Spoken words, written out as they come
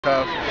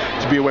Tough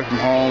to be away from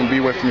home, be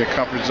away from your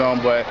comfort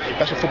zone, but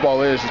that's what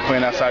football is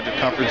playing outside your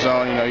comfort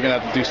zone. You know, you're going to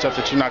have to do stuff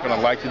that you're not going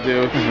to like to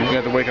do. You're going to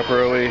have to wake up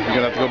early. You're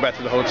going to have to go back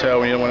to the hotel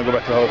when you don't want to go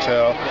back to the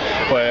hotel.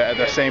 But at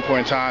that same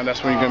point in time,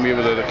 that's when you're going to be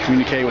able to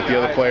communicate with the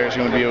other players.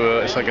 You're going to be able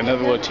to, it's like another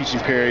little teaching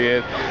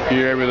period.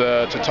 You're able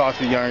to talk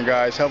to the young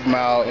guys, help them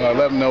out,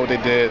 let them know what they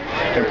did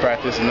in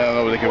practice, and let them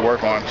know what they can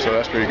work on. So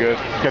that's pretty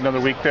good. Got another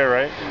week there,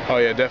 right? Oh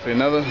yeah,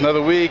 definitely.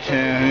 Another week,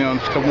 and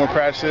a couple more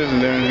practices, and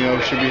then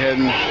we should be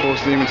heading full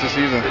steam into the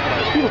season.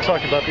 People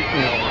talk about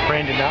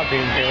Brandon not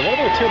being here. What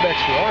about the tailbacks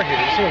who are here?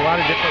 We've seen a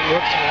lot of different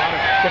looks, and a lot of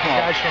different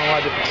guys showing a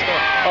lot of different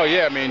stuff. Oh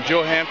yeah, I mean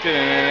Joe Hampton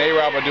and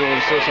A-Rob are doing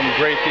some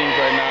great things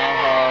right now.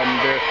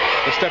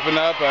 They're stepping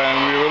up, and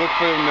we were looking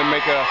for them to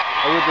make a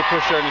real good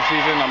push during the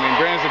season. I mean,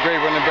 Brandon's a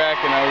great running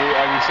back, and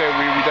like we said,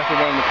 we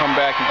definitely want him to come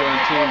back and join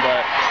the team.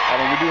 But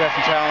we do have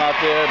some talent out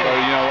there, but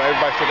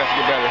everybody still got to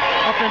get better.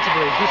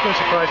 Offensively, who's going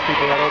to surprise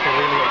people that okay,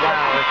 we're going to go,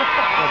 wow,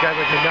 a guy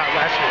like not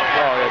last year.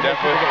 Oh yeah,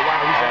 definitely. Go,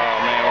 wow, he's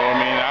man, well, I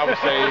mean, I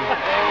would say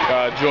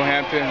Joe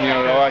Hampton.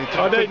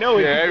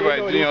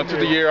 Everybody, took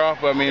the year off,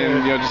 but I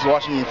mean, just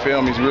watching him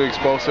film, he's really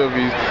explosive.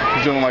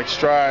 He's doing like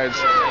strides.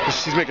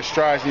 He's making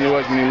strides than he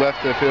was when he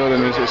left the field,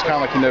 and it's kind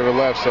of like he never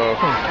left. So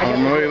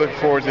I'm really looking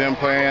forward to him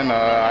playing.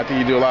 I think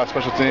he do a lot of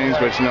special things,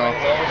 but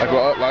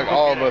like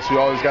all of us, we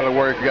always got to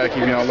work. We got to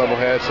keep a level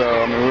head.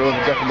 So I mean, we're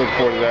definitely looking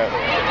forward to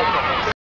that.